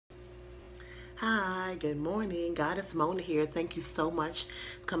Hi, good morning. Goddess Mona here. Thank you so much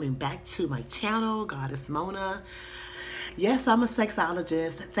for coming back to my channel, Goddess Mona. Yes, I'm a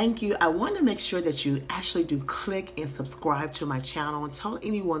sexologist. Thank you. I want to make sure that you actually do click and subscribe to my channel and tell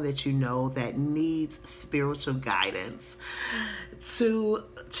anyone that you know that needs spiritual guidance to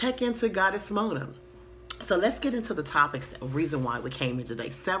check into Goddess Mona. So let's get into the topics, the reason why we came here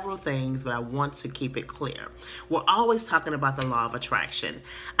today. Several things, but I want to keep it clear. We're always talking about the law of attraction.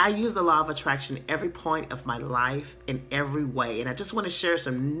 I use the law of attraction every point of my life in every way. And I just want to share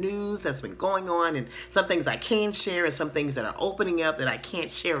some news that's been going on and some things I can share and some things that are opening up that I can't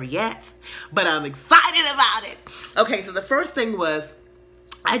share yet, but I'm excited about it. Okay, so the first thing was,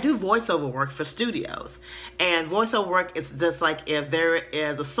 I do voiceover work for studios, and voiceover work is just like if there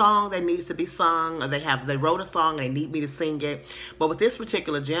is a song that needs to be sung, or they wrote a song and they need me to sing it. But with this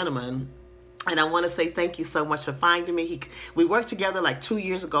particular gentleman, and I want to say thank you so much for finding me. We worked together like 2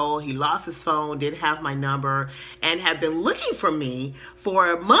 years ago. He lost his phone, didn't have my number, and had been looking for me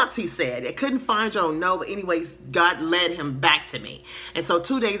for months, he said. I couldn't find you, I don't know, but anyways, God led him back to me. And so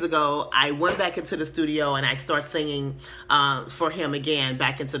 2 days ago, I went back into the studio and I started singing for him again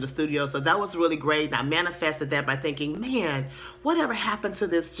back into the studio. So that was really great. And I manifested that by thinking, man, whatever happened to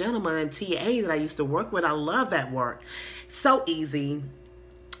this gentleman in TA that I used to work with? I love that work. So easy.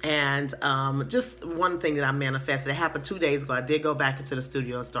 And just one thing that I manifested, it happened 2 days ago. I did go back into the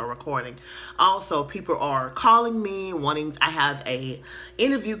studio and start recording. Also, people are calling me, I have a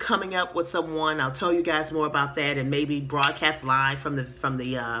interview coming up with someone. I'll tell you guys more about that, and maybe broadcast live from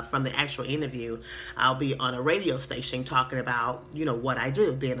the actual interview. I'll be on a radio station talking about, what I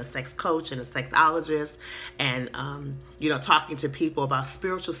do, being a sex coach and a sexologist, and talking to people about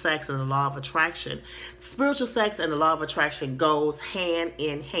spiritual sex and the law of attraction. Spiritual sex and the law of attraction goes hand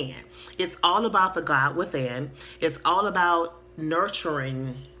in hand. It's all about the God within. It's all about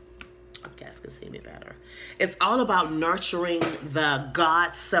nurturing. You guys can see me better. It's all about nurturing the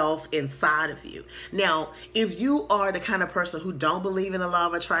God self inside of you. Now, if you are the kind of person who don't believe in the law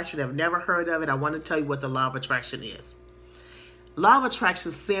of attraction, have never heard of it, I want to tell you what the law of attraction is. Law of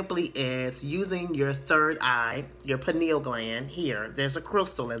attraction simply is using your third eye, your pineal gland here. There's a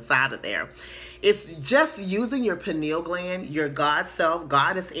crystal inside of there. It's just using your pineal gland, your God self.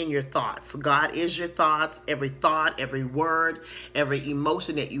 God is in your thoughts. God is your thoughts. Thought, every word, every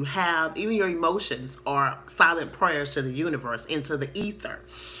emotion that you have, even your emotions are silent prayers to the universe, into the ether.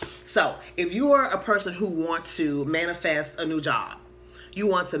 So if you are a person who wants to manifest a new job, you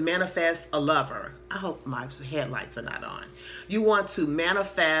want to manifest a lover. I hope my headlights are not on. You want to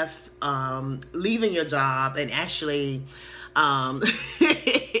manifest leaving your job and actually, and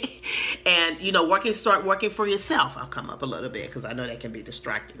start working for yourself. I'll come up a little bit because I know that can be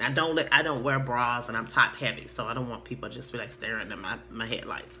distracting. I don't wear bras and I'm top heavy, so I don't want people to just be like staring at my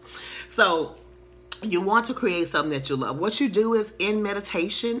headlights. So you want to create something that you love. What you do is in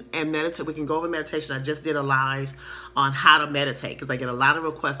meditation and meditate. We can go over meditation. I just did a live on how to meditate because I get a lot of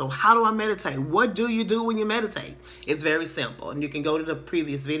requests on how do I meditate? What do you do when you meditate? It's very simple. And you can go to the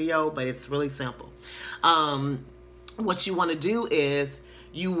previous video, but it's really simple. What you want to do is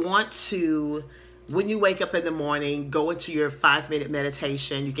you want to, when you wake up in the morning, go into your 5-minute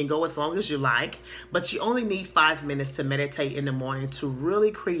meditation. You can go as long as you like, but you only need 5 minutes to meditate in the morning to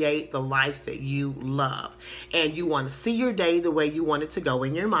really create the life that you love. And you want to see your day the way you want it to go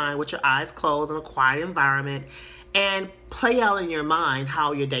in your mind with your eyes closed in a quiet environment and play out in your mind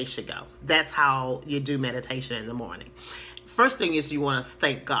how your day should go. That's how you do meditation in the morning. First thing is you want to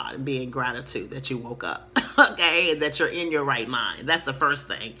thank God and be in gratitude that you woke up, okay, and that you're in your right mind. That's the first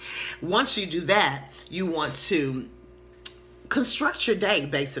thing. Once you do that, you want to construct your day,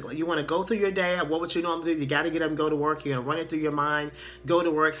 basically. You want to go through your day. What would you normally do? You got to get up and go to work. You're going to run it through your mind, go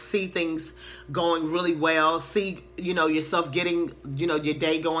to work, see things going really well, see, yourself getting, your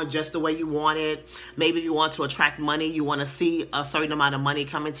day going just the way you want it. Maybe you want to attract money. You want to see a certain amount of money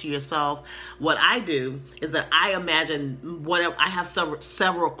coming to yourself. What I do is that I imagine I have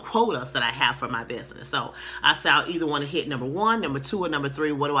several quotas that I have for my business. So I say I'll either want to hit number 1, number 2, or number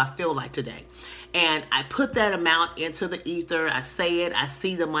 3. What do I feel like today? And I put that amount into the ether. I say it. I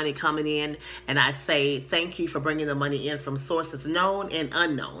see the money coming in. And I say, thank you for bringing the money in from sources known and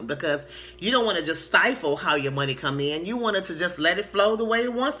unknown. Because you don't want to just stifle how your money come in. You want it to just let it flow the way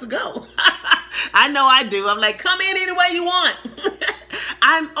it wants to go. I know I do. I'm like, come in any way you want.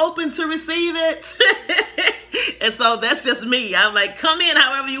 I'm open to receive it. And so that's just me. I'm like, come in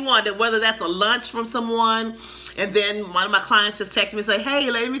however you want it. Whether that's a lunch from someone, and then one of my clients just texted me and say, hey,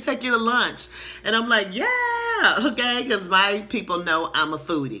 let me take you to lunch. And I'm like, yeah, okay, because my people know I'm a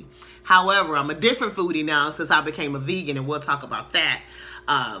foodie. However, I'm a different foodie now since I became a vegan, and we'll talk about that.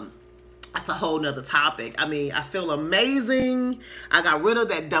 that's a whole nother topic. I mean, I feel amazing. I got rid of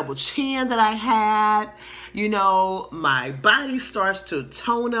that double chin that I had. You know, my body starts to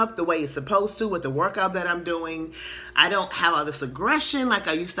tone up the way it's supposed to with the workout that I'm doing. I don't have all this aggression like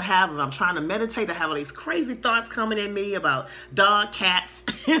I used to have. If I'm trying to meditate, I have all these crazy thoughts coming in me about dog, cats,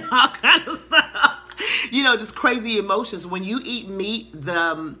 and all kind of stuff. You know, just crazy emotions. When you eat meat,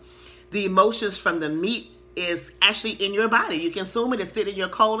 the emotions from the meat is actually in your body. You consume it, it's sitting in your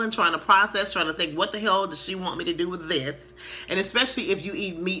colon, trying to process, trying to think, what the hell does she want me to do with this? And especially if you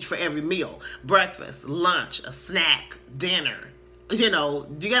eat meat for every meal, breakfast, lunch, a snack, dinner. You know,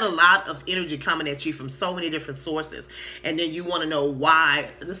 you got a lot of energy coming at you from so many different sources. And then you want to know why.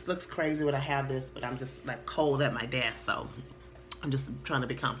 This looks crazy when I have this, but I'm just like cold at my desk, so I'm just trying to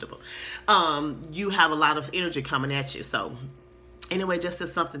be comfortable. You have a lot of energy coming at you. So anyway, just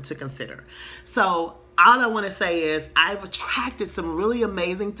as something to consider. So all I want to say is I've attracted some really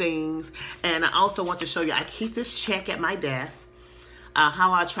amazing things. And I also want to show you, I keep this check at my desk.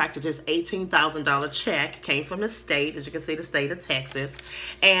 How I attracted this $18,000 check came from the state, as you can see, the state of Texas.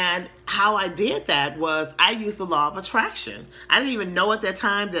 And how I did that was I used the law of attraction. I didn't even know at that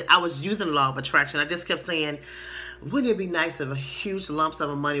time that I was using the law of attraction. I just kept saying, wouldn't it be nice if a huge lump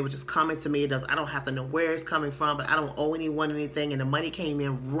sum of money would just come into me? I don't have to know where it's coming from, but I don't owe anyone anything, and the money came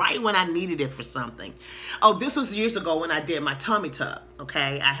in right when I needed it for something. Oh, this was years ago when I did my tummy tuck,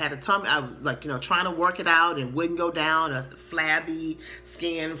 okay? I had a tummy, I was like, you know, trying to work it out and wouldn't go down. That's the flabby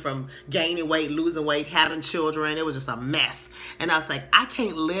skin from gaining weight, losing weight, having children. It was just a mess. And I was like, I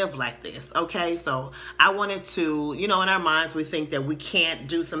can't live like this, okay? So I wanted to, you know, in our minds, we think that we can't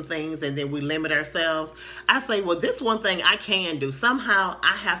do some things and then we limit ourselves. I say, well, this one thing I can do. Somehow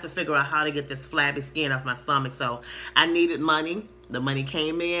I have to figure out how to get this flabby skin off my stomach. So I needed money. The money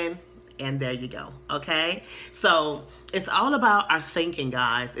came in, and there you go, okay? So it's all about our thinking,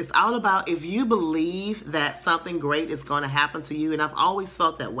 guys. It's all about if you believe that something great is going to happen to you, and I've always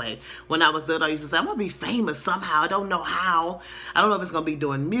felt that way. When I was little, I used to say, I'm going to be famous somehow. I don't know how. I don't know if it's going to be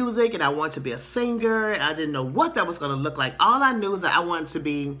doing music, and I want to be a singer. I didn't know what that was going to look like. All I knew is that I wanted to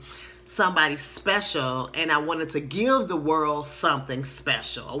be somebody special, and I wanted to give the world something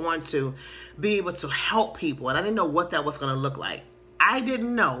special. I wanted to be able to help people, and I didn't know what that was going to look like. I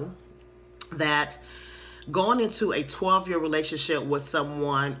didn't know that going into a 12-year relationship with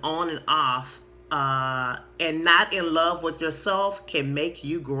someone on and off and not in love with yourself can make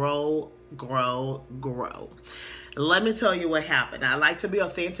you grow. Let me tell you what happened. I like to be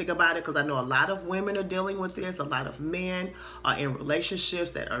authentic about it because I know a lot of women are dealing with this. A lot of men are in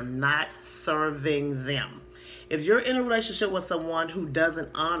relationships that are not serving them. If you're in a relationship with someone who doesn't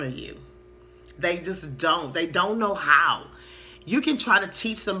honor you, they just don't. They don't know how. You can try to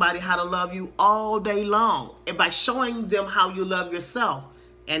teach somebody how to love you all day long, and by showing them how you love yourself.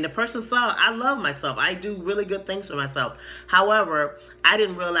 And the person saw, I love myself. I do really good things for myself. However, I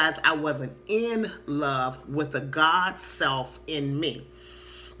didn't realize I wasn't in love with the God self in me.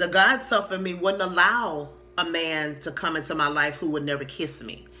 The God self in me wouldn't allow a man to come into my life who would never kiss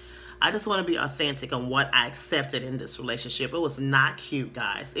me. I just want to be authentic on what I accepted in this relationship. It was not cute,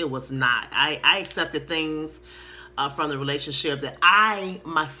 guys. It was not. I accepted things from the relationship that I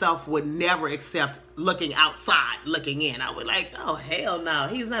myself would never accept looking outside, looking in. I would like, oh, hell no,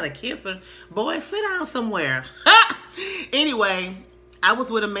 he's not a kisser. Boy, sit down somewhere. Anyway, I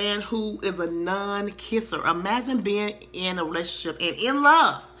was with a man who is a non-kisser. Imagine being in a relationship and in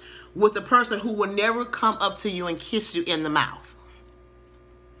love with a person who will never come up to you and kiss you in the mouth.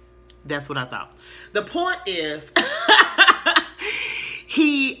 That's what I thought. The point is,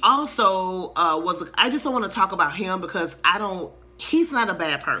 he also I just don't want to talk about him because he's not a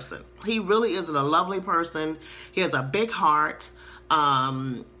bad person. He really isn't a lovely person. He has a big heart.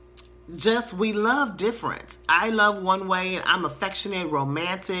 We love different. I love one way, and I'm affectionate,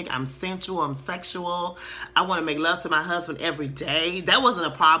 romantic, I'm sensual, I'm sexual. I want to make love to my husband every day. That wasn't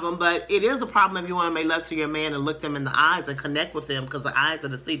a problem, but it is a problem if you want to make love to your man and look them in the eyes and connect with them, because the eyes are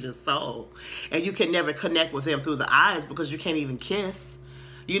the seat of the soul. And you can never connect with him through the eyes because you can't even kiss.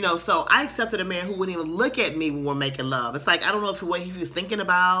 You know, so I accepted a man who wouldn't even look at me when we're making love. It's like, I don't know if what he was thinking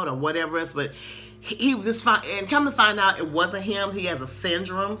about or whatever else, but he was just fine. And come to find out, it wasn't him. He has a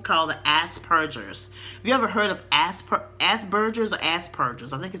syndrome called the Asperger's. Have you ever heard of Asperger's or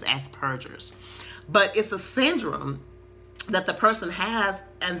Asperger's? I think it's Asperger's. But it's a syndrome that the person has,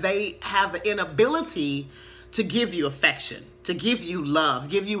 and they have the inability to give you affection, to give you love,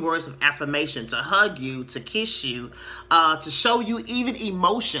 give you words of affirmation, to hug you, to kiss you, to show you even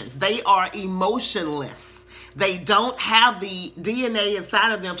emotions. They are emotionless. They don't have the DNA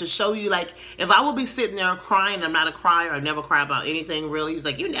inside of them to show you, like, if I would be sitting there crying, I'm not a crier, I never cry about anything really. He's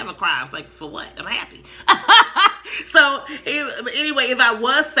like, you never cry. I was like, for what? I'm happy. So anyway, if I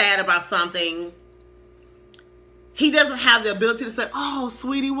was sad about something, he doesn't have the ability to say, oh,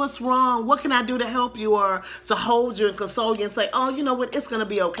 sweetie, what's wrong? What can I do to help you? Or to hold you and console you and say, oh, you know what? It's going to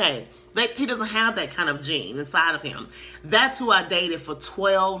be okay. He doesn't have that kind of gene inside of him. That's who I dated for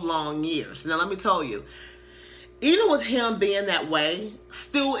 12 long years. Now, let me tell you, even with him being that way,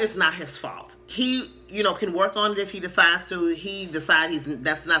 still it's not his fault. He, can work on it if he decides to. He decides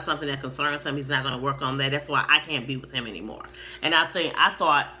that's not something that concerns him. He's not going to work on that. That's why I can't be with him anymore. And I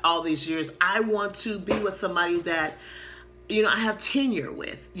thought all these years, I want to be with somebody that, I have tenure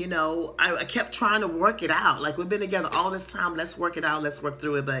with. I kept trying to work it out. Like, we've been together all this time. Let's work it out. Let's work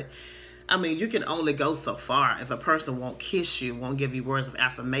through it. But I mean, you can only go so far. If a person won't kiss you, won't give you words of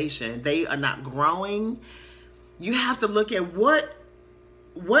affirmation, they are not growing. You have to look at what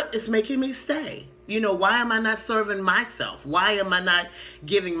is making me stay. Why am I not serving myself? Why am I not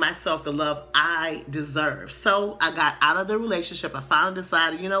giving myself the love I deserve? So I got out of the relationship. I finally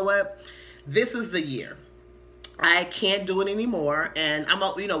decided, you know what? This is the year. I can't do it anymore. And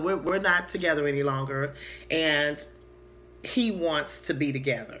we're not together any longer. And he wants to be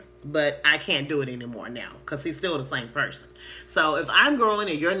together. But I can't do it anymore now because he's still the same person. So if I'm growing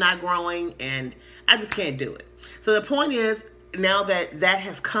and you're not growing, and I just can't do it. So the point is, now that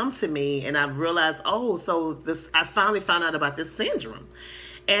has come to me and I've realized, I finally found out about this syndrome.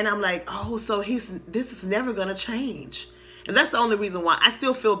 And I'm like, so this is never going to change. And that's the only reason why I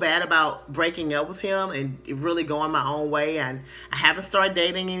still feel bad about breaking up with him and really going my own way. And I haven't started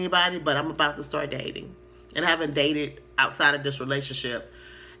dating anybody, but I'm about to start dating. And I haven't dated outside of this relationship.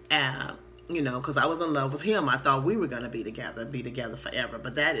 Because I was in love with him. I thought we were going to be together forever.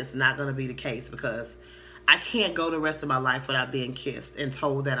 But that is not going to be the case, because I can't go the rest of my life without being kissed and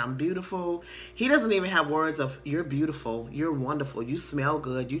told that I'm beautiful. He doesn't even have words of, you're beautiful, you're wonderful, you smell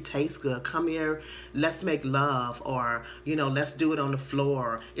good, you taste good, come here, let's make love, or, let's do it on the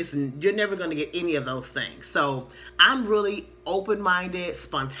floor. You're never going to get any of those things. So I'm really open-minded,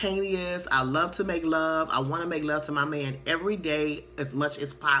 spontaneous. I love to make love. I want to make love to my man every day as much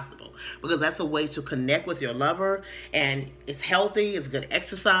as possible, because that's a way to connect with your lover, and it's healthy, it's good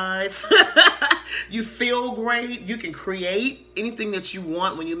exercise. You feel great. You can create anything that you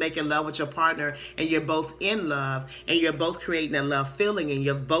want when you're making love with your partner and you're both in love and you're both creating that love feeling and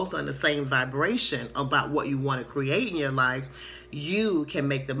you're both on the same vibration about what you want to create in your life. You can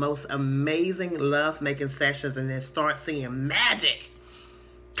make the most amazing love-making sessions and then start seeing magic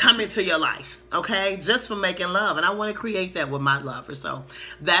come into your life, okay? Just from making love. And I want to create that with my lover. So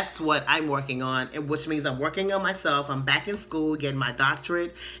that's what I'm working on, which means I'm working on myself. I'm back in school, getting my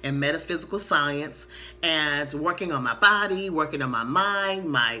doctorate in metaphysical science, and working on my body, working on my mind,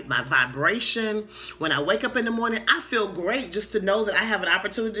 my vibration. When I wake up in the morning, I feel great just to know that I have an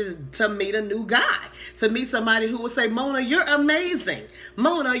opportunity to meet a new guy, to meet somebody who will say, Mona, you're amazing.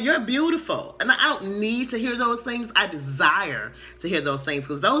 Mona, you're beautiful. And I don't need to hear those things. I desire to hear those things,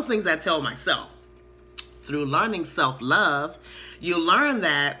 because those things I tell myself. Through learning self-love, you learn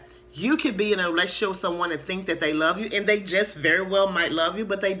that you could be in a relationship with someone and think that they love you, and they just very well might love you,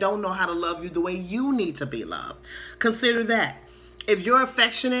 but they don't know how to love you the way you need to be loved. Consider that. If you're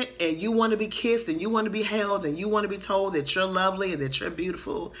affectionate and you want to be kissed and you want to be held and you want to be told that you're lovely and that you're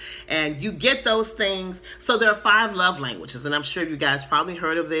beautiful, and you get those things. So there are 5 love languages, and I'm sure you guys probably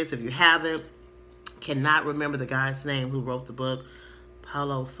heard of this. If you haven't, cannot remember the guy's name who wrote the book.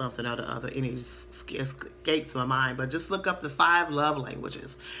 Paulo something or the other, and it just escapes my mind, but just look up the 5 love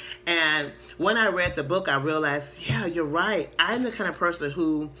languages. And when I read the book, I realized, yeah, you're right. I'm the kind of person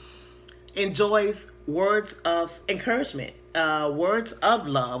who enjoys words of encouragement, words of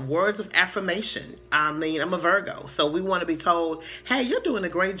love, words of affirmation. I mean, I'm a Virgo, so we want to be told, hey, you're doing a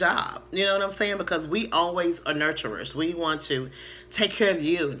great job. You know what I'm saying? Because we always are nurturers. We want to take care of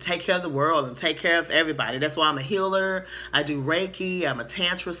you and take care of the world and take care of everybody. That's why I'm a healer. I do Reiki. I'm a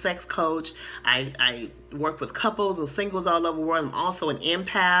Tantra sex coach. I work with couples and singles all over the world. I'm also an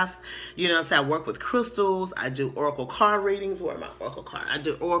empath. You know, so I work with crystals. I do oracle card readings. Where are my oracle cards? I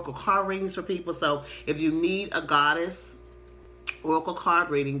do oracle card readings for people. So if you need a goddess oracle card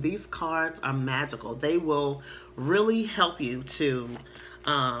reading, these cards are magical. They will really help you to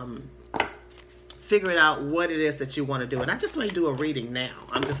figure out what it is that you want to do. And I just may do a reading now.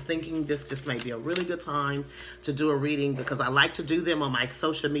 I'm just thinking this just may be a really good time to do a reading, because I like to do them on my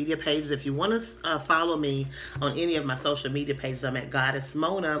social media pages. If you want to follow me on any of my social media pages, I'm at Goddess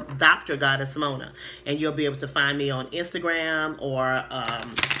Mona, Dr. Goddess Mona, and you'll be able to find me on Instagram or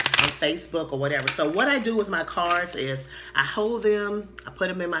Facebook or whatever. So what I do with my cards is I hold them, I put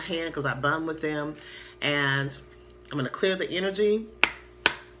them in my hand because I bond with them, and I'm going to clear the energy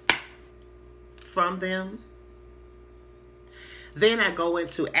from them. Then I go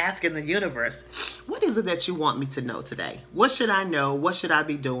into asking the universe, what is it that you want me to know today? What should I know? What should I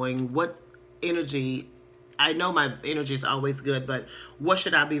be doing? What energy? I know my energy is always good, but what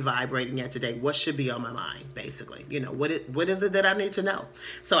should I be vibrating at today? What should be on my mind, basically? You know, what is it that I need to know?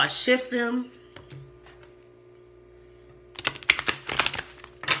 So I shift them,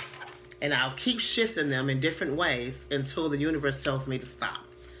 and I'll keep shifting them in different ways until the universe tells me to stop.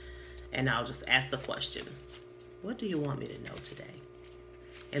 And I'll just ask the question, what do you want me to know today?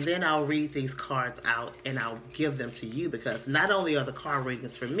 And then I'll read these cards out and I'll give them to you, because not only are the card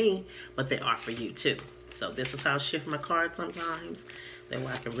readings for me, but they are for you too. So this is how I shift my cards sometimes. That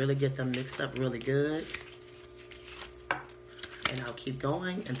way I can really get them mixed up really good. And I'll keep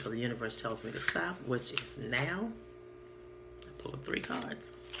going until the universe tells me to stop, which is now. I pull 3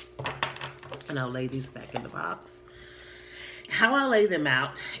 cards. And I'll lay these back in the box. How I lay them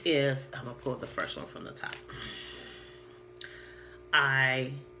out is, I'm going to pull the first one from the top.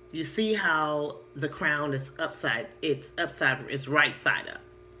 You see how the crown is upside, it's right side up.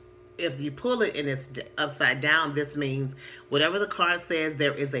 If you pull it and it's upside down, this means whatever the card says,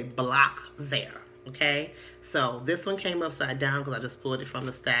 there is a block there, okay? So this one came upside down because I just pulled it from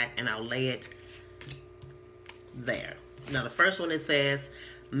the stack, and I'll lay it there. Now the first one, it says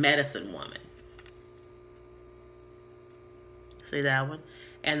medicine woman. See that one?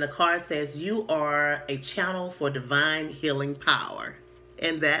 And the card says, you are a channel for divine healing power.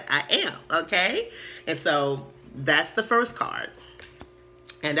 And that I am, okay? And so that's the first card.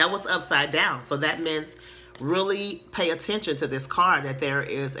 And that was upside down. So that means really pay attention to this card, that there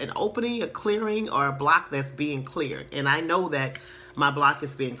is an opening, a clearing, or a block that's being cleared. And I know that my block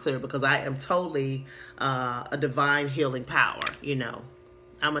is being cleared because I am totally a divine healing power, you know.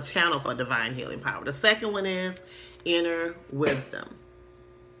 I'm a channel for divine healing power. The second one is inner wisdom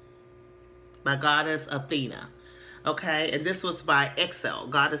by Goddess Athena. Okay, and this was by Excel,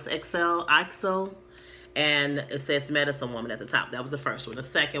 Goddess Excel, and it says medicine woman at the top. That was the first one. The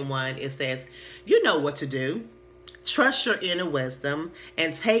second one, it says, you know what to do. Trust your inner wisdom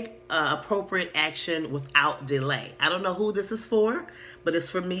and take appropriate action without delay. I don't know who this is for, but it's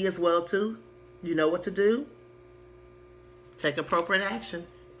for me as well too. You know what to do. Take appropriate action.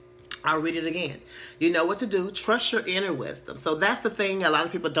 I'll read it again. You know what to do. Trust your inner wisdom. So that's the thing. A lot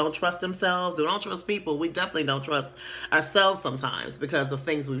of people don't trust themselves. We don't trust people. We definitely don't trust ourselves sometimes because of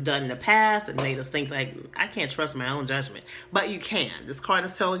things we've done in the past and made us think like, I can't trust my own judgment. But you can. This card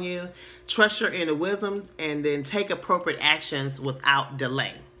is telling you, trust your inner wisdom and then take appropriate actions without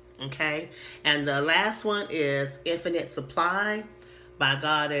delay. Okay? And the last one is Infinite Supply by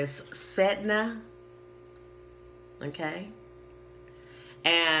Goddess Sedna. Okay?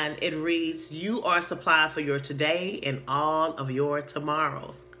 And it reads, you are supplied for your today and all of your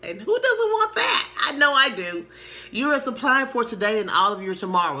tomorrows. And who doesn't want that? I know I do. You are supplied for today and all of your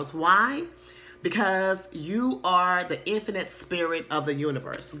tomorrows. Why? Because you are the infinite spirit of the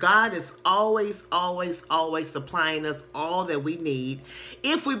universe. God is always, always, always supplying us all that we need.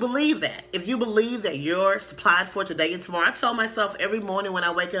 If we believe that, if you believe that you're supplied for today and tomorrow, I tell myself every morning when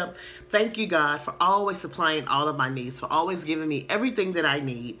I wake up, thank you, God, for always supplying all of my needs, for always giving me everything that I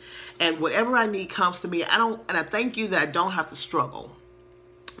need. And whatever I need comes to me. And I thank you that I don't have to struggle.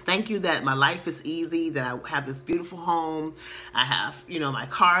 Thank you that my life is easy, that I have this beautiful home. I have, you know, my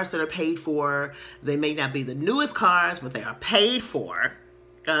cars that are paid for. They may not be the newest cars, but they are paid for.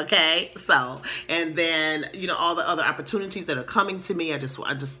 Okay, so, and then, you know, all the other opportunities that are coming to me, I just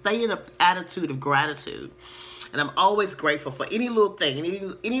stay in an attitude of gratitude. And I'm always grateful for any little thing,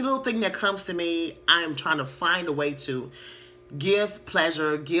 any little thing that comes to me. I am trying to find a way to give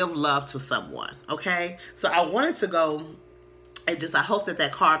pleasure, give love to someone. Okay, so I wanted to go. I hope that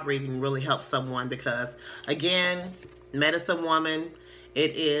that card reading really helps someone because, again, medicine woman,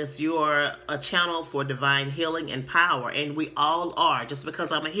 it is, you are a channel for divine healing and power, and we all are. Just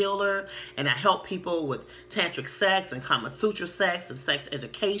because I'm a healer and I help people with tantric sex and Kama Sutra sex and sex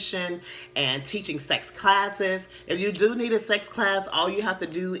education and teaching sex classes. If you do need a sex class, all you have to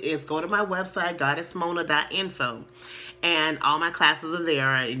do is go to my website, goddessmona.info. And all my classes are there,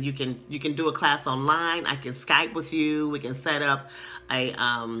 and you can do a class online. I can Skype with you. We can set up a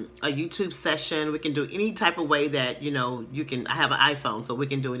YouTube session. We can do any type of way that, you know, you can. I have an iPhone, so we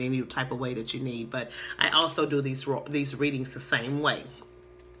can do it any type of way that you need. But I also do these readings the same way.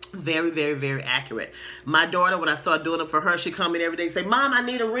 Very, very, very accurate. My daughter, when I started doing it for her, she come in every day and say, Mom, I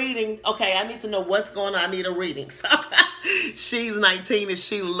need a reading. Okay, I need to know what's going on. I need a reading. So she's 19 and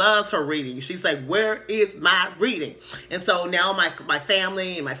she loves her reading. She's like, where is my reading? And so now my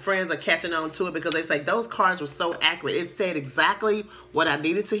family and my friends are catching on to it because they say those cards were so accurate. It said exactly what I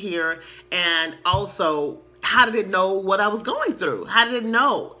needed to hear. And also, how did it know what I was going through? How did it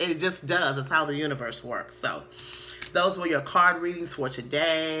know? It just does. It's how the universe works. So those were your card readings for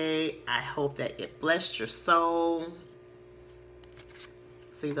today. I hope that it blessed your soul.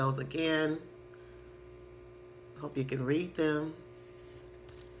 See those again. Hope you can read them.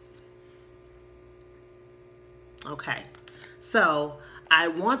 Okay. So I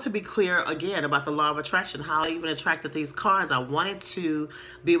want to be clear again about the law of attraction, how I even attracted these cards. I wanted to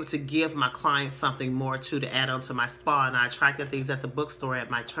be able to give my clients something more to add on to my spa. And I attracted these at the bookstore,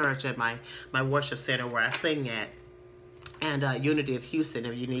 at my church, at my worship center where I sing at. And Unity of Houston,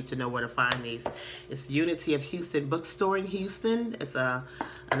 if you need to know where to find these. It's Unity of Houston Bookstore in Houston. It's an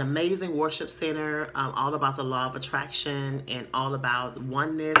amazing worship center, all about the law of attraction and all about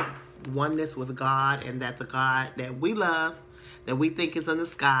oneness with God, and that the God that we love, that we think is in the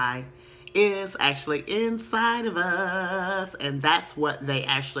sky, is actually inside of us. And that's what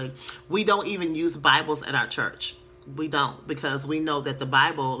we don't even use Bibles at our church. We don't, because we know that the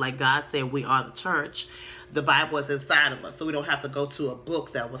Bible, like God said, we are the church. The Bible is inside of us, so we don't have to go to a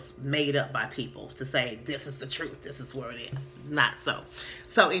book that was made up by people to say, this is the truth, this is where it is. Not so.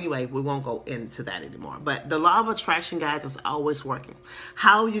 So anyway, we won't go into that anymore. But the law of attraction, guys, is always working.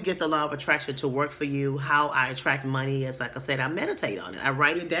 How you get the law of attraction to work for you, how I attract money is, like I said, I meditate on it. I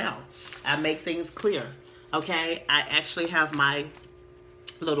write it down. I make things clear. Okay? I actually have my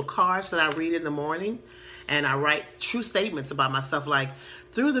little cards that I read in the morning, and I write true statements about myself, like,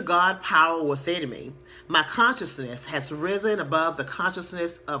 through the God power within me, my consciousness has risen above the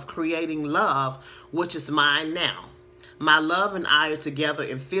consciousness of creating love, which is mine now. My love and I are together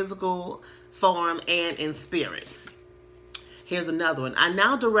in physical form and in spirit. Here's another one. I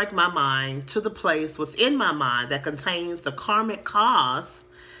now direct my mind to the place within my mind that contains the karmic cause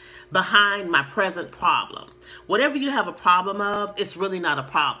behind my present problem. Whatever you have a problem of, it's really not a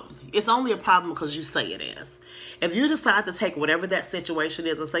problem. It's only a problem because you say it is. If you decide to take whatever that situation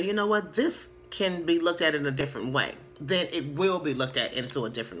is and say, you know what, this can be looked at in a different way, then it will be looked at into a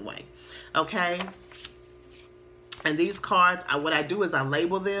different way. Okay? And these cards, what I do is I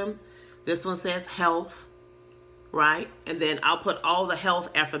label them. This one says health, right? And then I'll put all the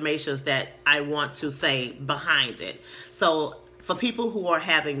health affirmations that I want to say behind it. So for people who are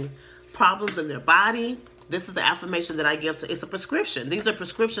having problems in their body, this is the affirmation that I give to, it's a prescription. These are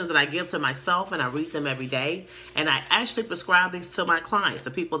prescriptions that I give to myself, and I read them every day. And I actually prescribe these to my clients,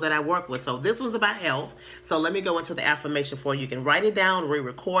 the people that I work with. So this one's about health. So let me go into the affirmation for you. You can write it down,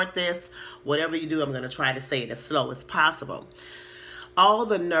 re-record this. Whatever you do, I'm going to try to say it as slow as possible. All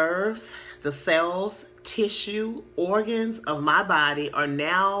the nerves, the cells, tissue, organs of my body are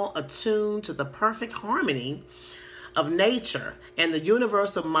now attuned to the perfect harmony of nature and the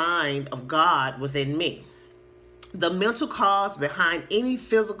universal mind of God within me. The mental cause behind any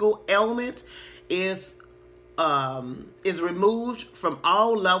physical ailment is removed from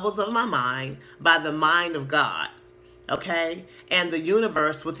all levels of my mind by the mind of God, okay, and the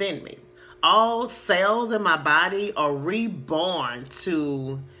universe within me. All cells in my body are reborn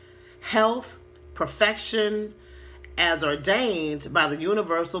to health, perfection, as ordained by the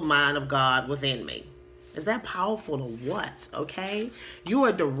universal mind of God within me. Is that powerful or what? Okay? You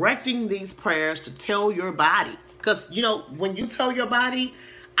are directing these prayers to tell your body. Because, you know, when you tell your body,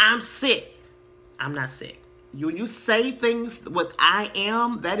 I'm sick, I'm not sick. When you say things with I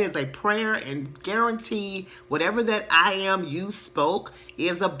am, that is a prayer, and guarantee whatever that I am you spoke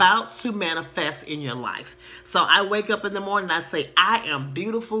is about to manifest in your life. So I wake up in the morning and I say, I am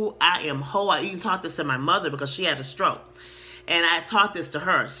beautiful, I am whole. I even taught this to my mother because she had a stroke. And I taught this to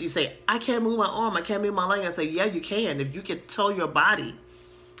her. She said, I can't move my arm, I can't move my leg. I say, yeah, you can. If you can tell your body,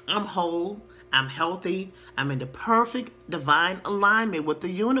 I'm whole, I'm healthy, I'm in the perfect divine alignment with the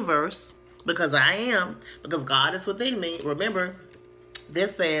universe, because I am, because God is within me. Remember,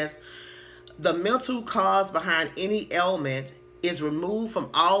 this says, the mental cause behind any ailment is removed from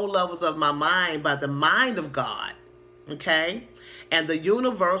all levels of my mind by the mind of God, okay? And the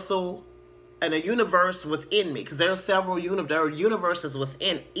universal, and a universe within me, because there are several universes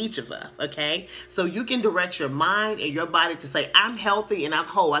within each of us, okay? So you can direct your mind and your body to say, I'm healthy and I'm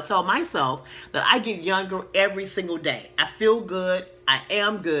whole. I tell myself that I get younger every single day. I feel good, I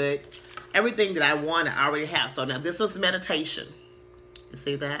am good. Everything that I want, I already have. So now this was meditation. You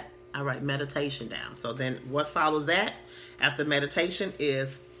see that? I write meditation down. So then what follows that after meditation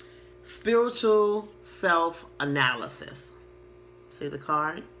is spiritual self-analysis. See the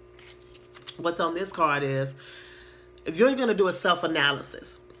card? What's on this card is, if you're going to do a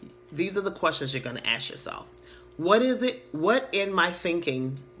self-analysis, these are the questions you're going to ask yourself. What in my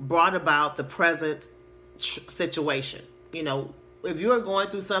thinking brought about the present situation? You know, if you're going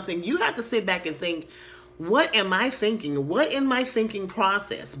through something, you have to sit back and think, what am I thinking? What in my thinking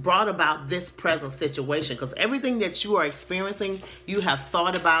process brought about this present situation? Because everything that you are experiencing, you have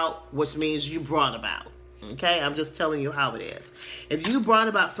thought about, which means you brought about. Okay, I'm just telling you how it is. If you brought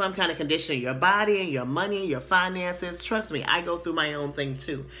about some kind of condition in your body, and your money, your finances, trust me, I go through my own thing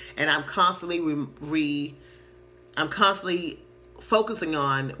too. And I'm constantly focusing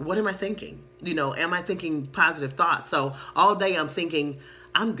on, what am I thinking? You know, am I thinking positive thoughts? So all day I'm thinking,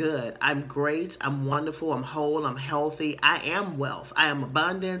 I'm good, I'm great, I'm wonderful, I'm whole, I'm healthy, I am wealth, I am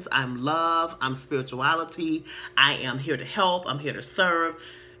abundance, I'm love, I'm spirituality, I am here to help, I'm here to serve.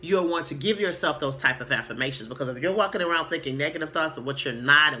 You'll want to give yourself those type of affirmations, because if you're walking around thinking negative thoughts of what you're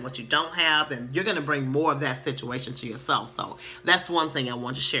not and what you don't have, then you're going to bring more of that situation to yourself. So that's one thing I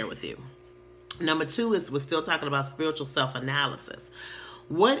want to share with you. Number two is, we're still talking about spiritual self-analysis.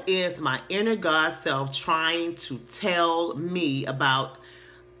 What is my inner God self trying to tell me about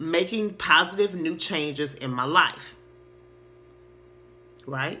making positive new changes in my life?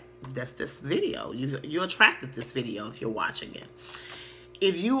 Right? That's this video. You're attracted to this video if you're watching it.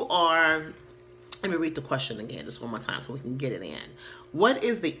 If you are, let me read the question again just one more time so we can get it in. What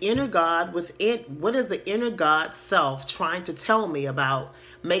is the inner God what is the inner God self trying to tell me about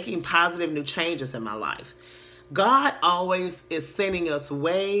making positive new changes in my life? God always is sending us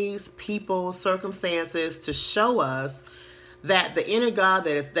ways, people, circumstances to show us that the inner God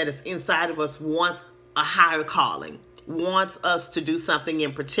that is inside of us wants a higher calling, wants us to do something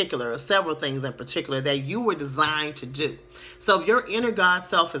in particular, or several things in particular that you were designed to do. So if your inner God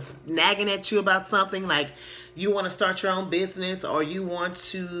self is nagging at you about something, like you want to start your own business, or you want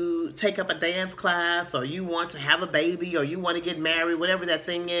to take up a dance class, or you want to have a baby, or you want to get married, whatever that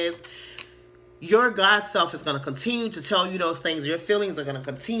thing is, your God self is going to continue to tell you those things. Your feelings are going to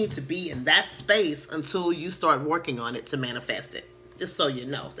continue to be in that space until you start working on it to manifest it. Just so you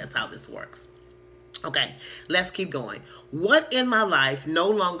know, that's how this works. Okay, let's keep going. What in my life no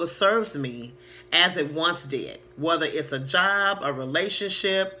longer serves me as it once did? Whether it's a job, a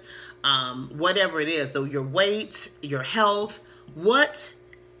relationship, whatever it is, though, your weight, your health, what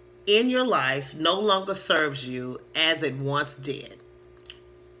in your life no longer serves you as it once did?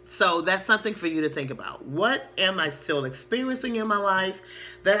 So that's something for you to think about. What am I still experiencing in my life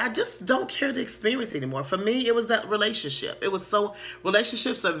that I just don't care to experience anymore? For me, it was that relationship.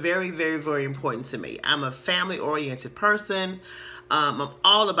 Relationships are very, very, very important to me. I'm a family-oriented person. I'm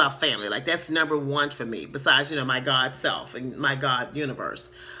all about family. Like, that's number one for me, besides, my God self and my God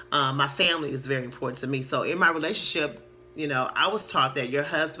universe. My family is very important to me. So in my relationship, I was taught that your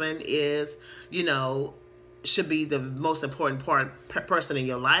husband is, should be the most important person in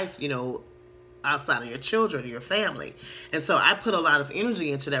your life, outside of your children or your family. And so I put a lot of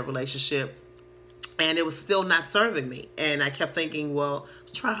energy into that relationship, and it was still not serving me. And I kept thinking, well,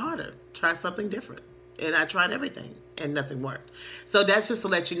 try harder, try something different. And I tried everything and nothing worked. So that's just to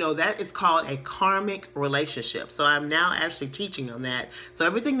let you know that it's called a karmic relationship. So I'm now actually teaching on that. So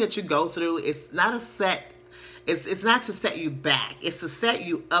everything that you go through, it's not it's not to set you back. It's to set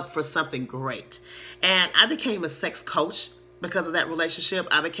you up for something great. And I became a sex coach because of that relationship.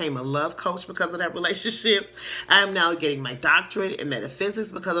 I became a love coach because of that relationship. I'm now getting my doctorate in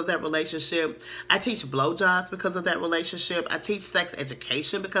metaphysics because of that relationship. I teach blowjobs because of that relationship. I teach sex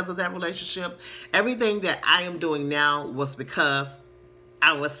education because of that relationship. Everything that I am doing now was because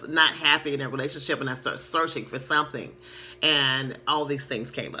I was not happy in that relationship, and I started searching for something, and all these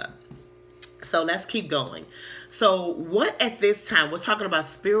things came up. So let's keep going. So what at this time, we're talking about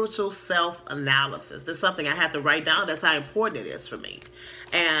spiritual self-analysis. That's something I have to write down. That's how important it is for me.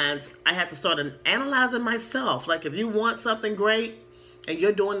 And I have to start analyzing myself. Like, if you want something great and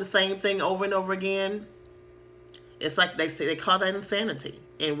you're doing the same thing over and over again, it's like they call that insanity.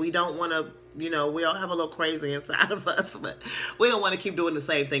 And we don't want to, we all have a little crazy inside of us, but we don't want to keep doing the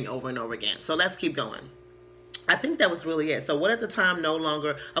same thing over and over again. So let's keep going. I think that was really it. So what at the time no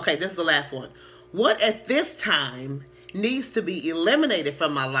longer, okay, this is the last one. What at this time needs to be eliminated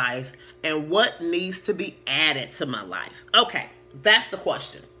from my life, and what needs to be added to my life? Okay, that's the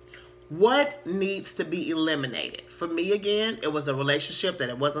question. What needs to be eliminated? For me, again, it was a relationship that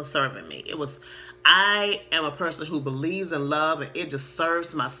it wasn't serving me. It was I am a person who believes in love, and it just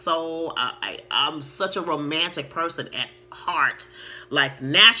serves my soul. I'm such a romantic person at heart. Like,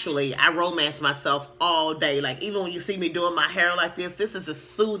 naturally, I romance myself all day. Like, even when you see me doing my hair like this is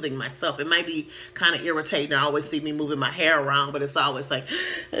just soothing myself. It might be kind of irritating. I always see me moving my hair around, but it's always like,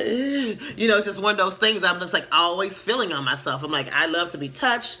 you know, it's just one of those things. I'm just like always feeling on myself. I'm like, I love to be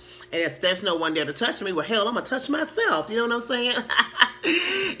touched. And if there's no one there to touch me, well, hell, I'm going to touch myself. You know what I'm saying?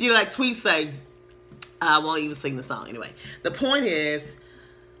 You know, like Tweet say, I won't even sing the song anyway. The point is,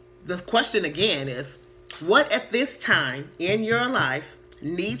 the question again is, what at this time in your life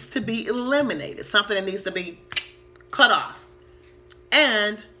needs to be eliminated? Something that needs to be cut off.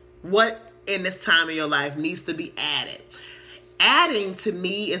 And what in this time in your life needs to be added? Adding, to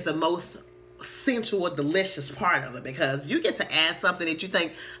me, is the most sensual, delicious part of it, because you get to add something that you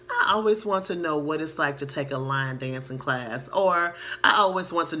think, I always want to know what it's like to take a line dancing class, or I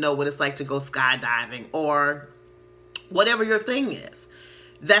always want to know what it's like to go skydiving, or whatever your thing is.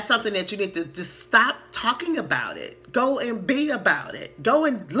 That's something that you need to just stop talking about it. Go and be about it. Go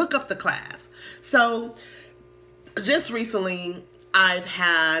and look up the class. So just recently, I've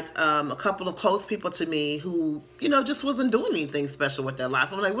had a couple of close people to me who, you know, just wasn't doing anything special with their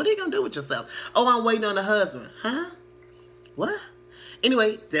life. I'm like, what are you going to do with yourself? Oh, I'm waiting on a husband. Huh? What?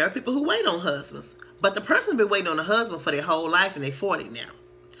 Anyway, there are people who wait on husbands. But the person been waiting on a husband for their whole life, and they're 40 now.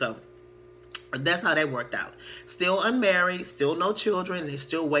 So that's how that worked out. Still unmarried, still no children, and they're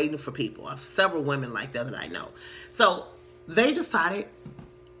still waiting for people. I have several women like that I know. So they decided,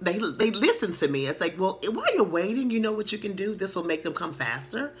 they listened to me. It's like, well, while you're waiting, you know what you can do? This will make them come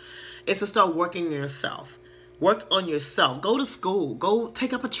faster. It's to start working on yourself. Work on yourself. Go to school. Go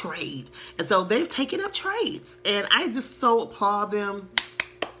take up a trade. And so they've taken up trades. And I just so applaud them.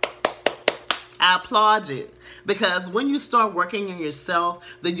 I applaud you. Because when you start working on yourself,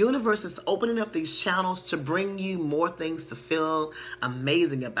 the universe is opening up these channels to bring you more things to feel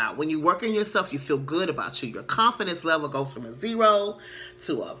amazing about. When you work on yourself, you feel good about you. Your confidence level goes from a 0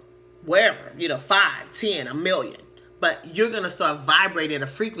 to a wherever, you know, 5, 10, a million. But you're going to start vibrating at a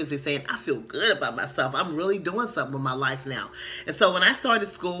frequency saying, I feel good about myself. I'm really doing something with my life now. And so when I started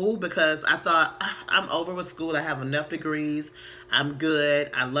school, because I thought, I'm over with school. I have enough degrees. I'm good.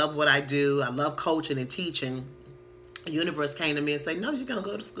 I love what I do. I love coaching and teaching. The universe came to me and said, no, you're going to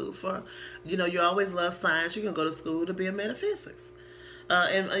go to school for, you know, you always love science. You're going to go to school to be a metaphysics.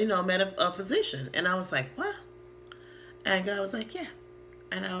 And, you know, a physician. And I was like, what? And God was like, yeah.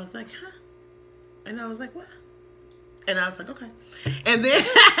 And I was like, huh? And I was like, what? And I was like, okay. And then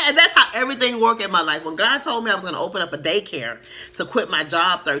and that's how everything worked in my life. When God told me I was going to open up a daycare to quit my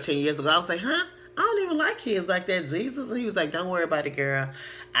job 13 years ago, I was like, huh? I don't even like kids like that, Jesus. And he was like, don't worry about it, girl.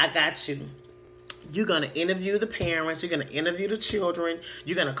 I got you. You're going to interview the parents. You're going to interview the children.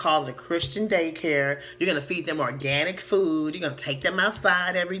 You're going to call it a Christian daycare. You're going to feed them organic food. You're going to take them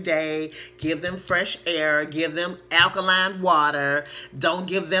outside every day, give them fresh air, give them alkaline water. Don't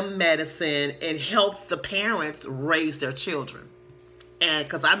give them medicine, and help the parents raise their children. And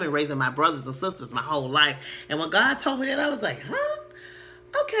because I've been raising my brothers and sisters my whole life. And when God told me that, I was like, huh?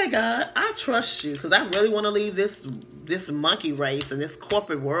 Okay, God, I trust you, because I really want to leave this monkey race and this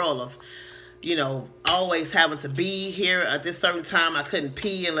corporate world of, you know, always having to be here at this certain time. I couldn't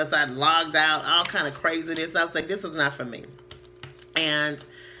pee unless I logged out, all kind of craziness. I was like, this is not for me. And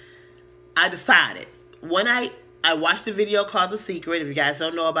I decided, when I watched a video called The Secret. If you guys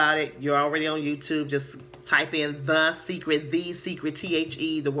don't know about it, you're already on YouTube. Just type in The Secret,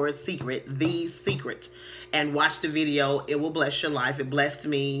 T-H-E, the word secret, The Secret, and watch the video. It will bless your life. It blessed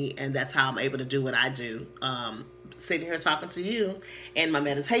me, and that's how I'm able to do what I do. Sitting here talking to you in my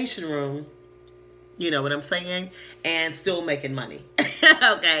meditation room, you know what I'm saying? And still making money.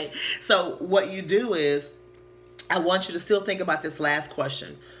 Okay. So what you do is, I want you to still think about this last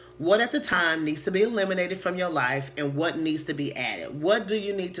question. What at the time needs to be eliminated from your life, and what needs to be added? What do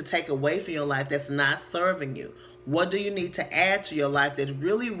you need to take away from your life that's not serving you? What do you need to add to your life that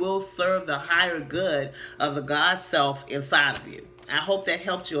really will serve the higher good of the God self inside of you? I hope that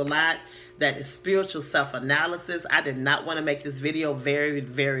helped you a lot. That is spiritual self-analysis. I did not want to make this video very,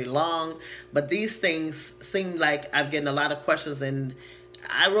 very long, but these things seem like I'm getting a lot of questions, and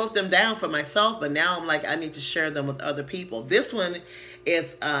I wrote them down for myself, but now I'm like, I need to share them with other people. This one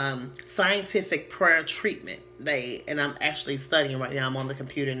is scientific prayer treatment. And I'm actually studying right now. I'm on the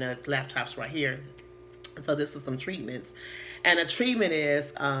computer, and the laptop's right here. So this is some treatments. And a treatment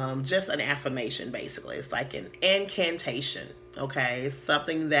is just an affirmation, basically. It's like an incantation. Okay, it's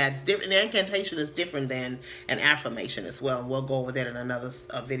something that's different. An incantation is different than an affirmation as well. We'll go over that in another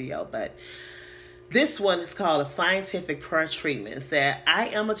video. But this one is called a scientific prayer treatment. It said, I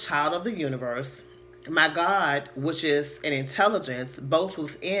am a child of the universe. my God, which is an intelligence both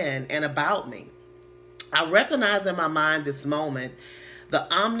within and about me. I recognize in my mind this moment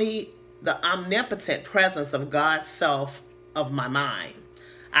the omnipotent presence of God's self of my mind.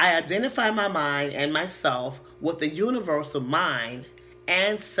 I identify my mind and myself with the universal mind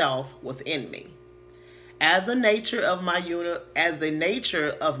and self within me. As the nature of my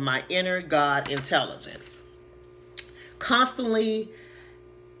inner God intelligence. Constantly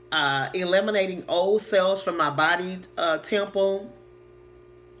eliminating old cells from my body temple.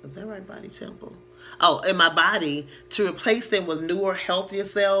 Is that right? Body temple. Oh, in my body to replace them with newer, healthier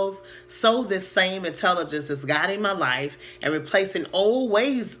cells. So this same intelligence is guiding my life and replacing old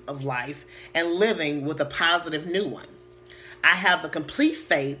ways of life and living with a positive new one. I have the complete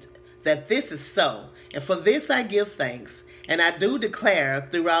faith that this is so, and for this I give thanks, and I do declare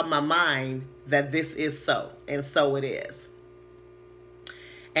throughout my mind that this is so, and so it is.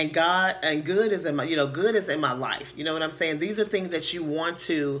 And God and good is in my, good is in my life. You know what I'm saying? These are things that you want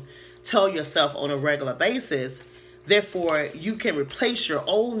to tell yourself on a regular basis. Therefore, you can replace your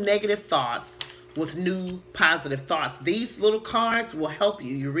old negative thoughts with new positive thoughts. These little cards will help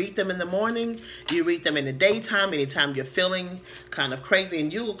you. You read them in the morning, you read them in the daytime, anytime you're feeling kind of crazy,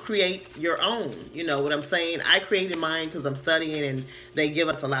 and you will create your own. You know what I'm saying? I created mine because I'm studying, and they give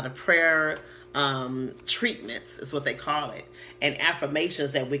us a lot of prayer treatments is what they call it, and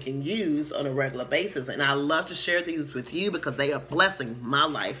affirmations that we can use on a regular basis. And I love to share these with you because they are blessing my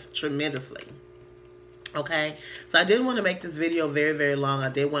life tremendously. Okay, so I didn't want to make this video very, very long. I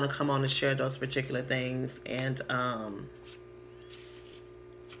did want to come on and share those particular things, and I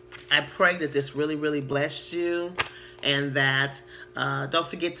pray that this really, really blessed you, and that don't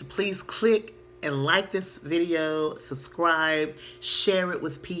forget to please click and like this video, subscribe, share it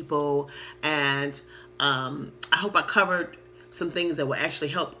with people, and I hope I covered some things that will actually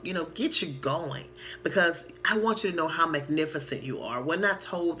help, get you going, because I want you to know how magnificent you are. We're not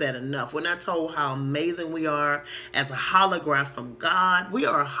told that enough. We're not told how amazing we are as a holograph from God. We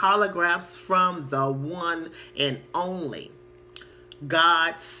are holographs from the one and only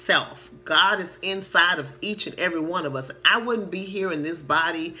God's self. God is inside of each and every one of us. I wouldn't be here in this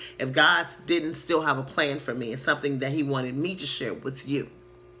body if God didn't still have a plan for me. It's something that he wanted me to share with you.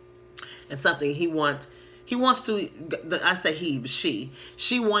 It's something he wants to, I say he, but she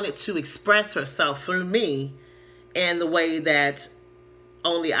wanted to express herself through me in the way that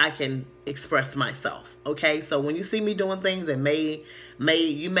only I can express myself. Okay, so when you see me doing things that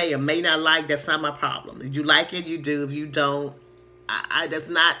you may or may not like, that's not my problem. If you like it, you do. If you don't, that's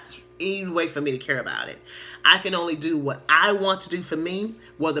not any way for me to care about it. I can only do what I want to do for me.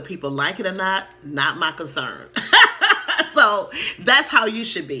 Whether people like it or not my concern. So that's how you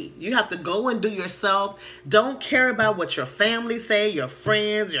should be. You have to go and do yourself. Don't care about what your family say, your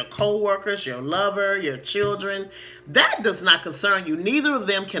friends, your co-workers, your lover, your children. That does not concern you. Neither of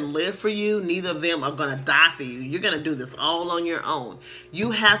them can live for you. Neither of them are going to die for you. You're going to do this all on your own.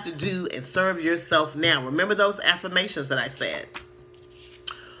 You have to do and serve yourself now. Remember those affirmations that I said.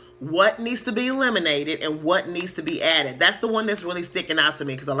 What needs to be eliminated and what needs to be added. That's the one that's really sticking out to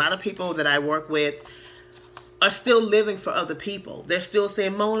me, because a lot of people that I work with are still living for other people. They're still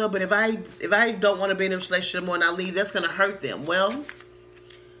saying, Mona, but if I don't want to be in a relationship more and I leave, that's going to hurt them. Well,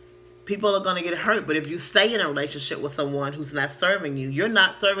 people are going to get hurt. But if you stay in a relationship with someone who's not serving you, you're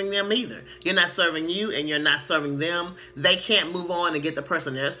not serving them either. You're not serving you and you're not serving them. They can't move on and get the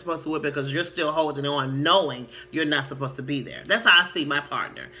person they're supposed to with because you're still holding on knowing you're not supposed to be there. That's how I see my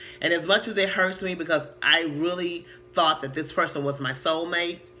partner. And as much as it hurts me because I really thought that this person was my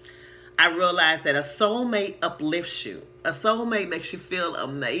soulmate, I realized that a soulmate uplifts you. A soulmate makes you feel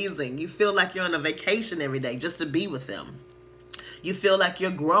amazing. You feel like you're on a vacation every day just to be with them. You feel like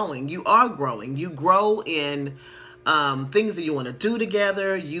you're growing. You are growing. You grow in things that you want to do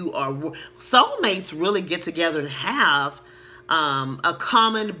together. Soulmates really get together and have a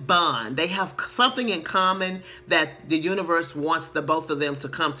common bond. They have something in common that the universe wants the both of them to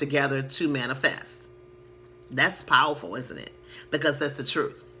come together to manifest. That's powerful, isn't it? Because that's the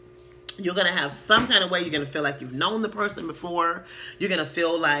truth. You're going to have some kind of way. You're going to feel like you've known the person before. You're going to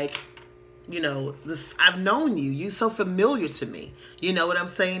feel like, I've known you. You're so familiar to me. You know what I'm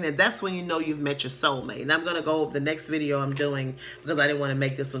saying? And that's when you know you've met your soulmate. And I'm going to go over the next video I'm doing, because I didn't want to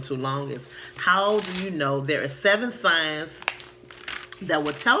make this one too long, is how do you know? There are 7 signs that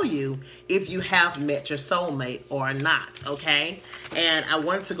will tell you if you have met your soulmate or not, okay? And I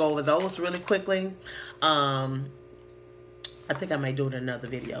wanted to go over those really quickly. I think I may do it in another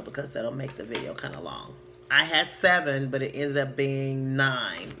video because that'll make the video kind of long. I had 7, but it ended up being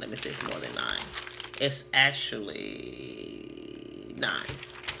 9. Let me see, it's more than 9. It's actually 9,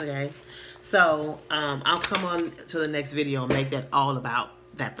 okay? So I'll come on to the next video and make that all about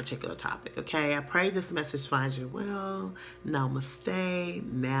that particular topic. Okay, I pray this message finds you well. Namaste.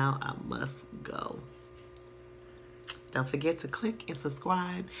 Now I must go. Don't forget to click and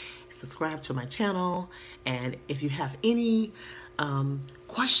subscribe. Subscribe to my channel. And if you have any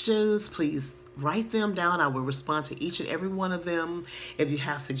questions, please write them down. I will respond to each and every one of them. If you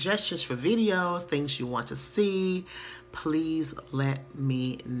have suggestions for videos, things you want to see, please let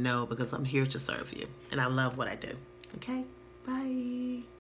me know, because I'm here to serve you and I love what I do. Okay, bye.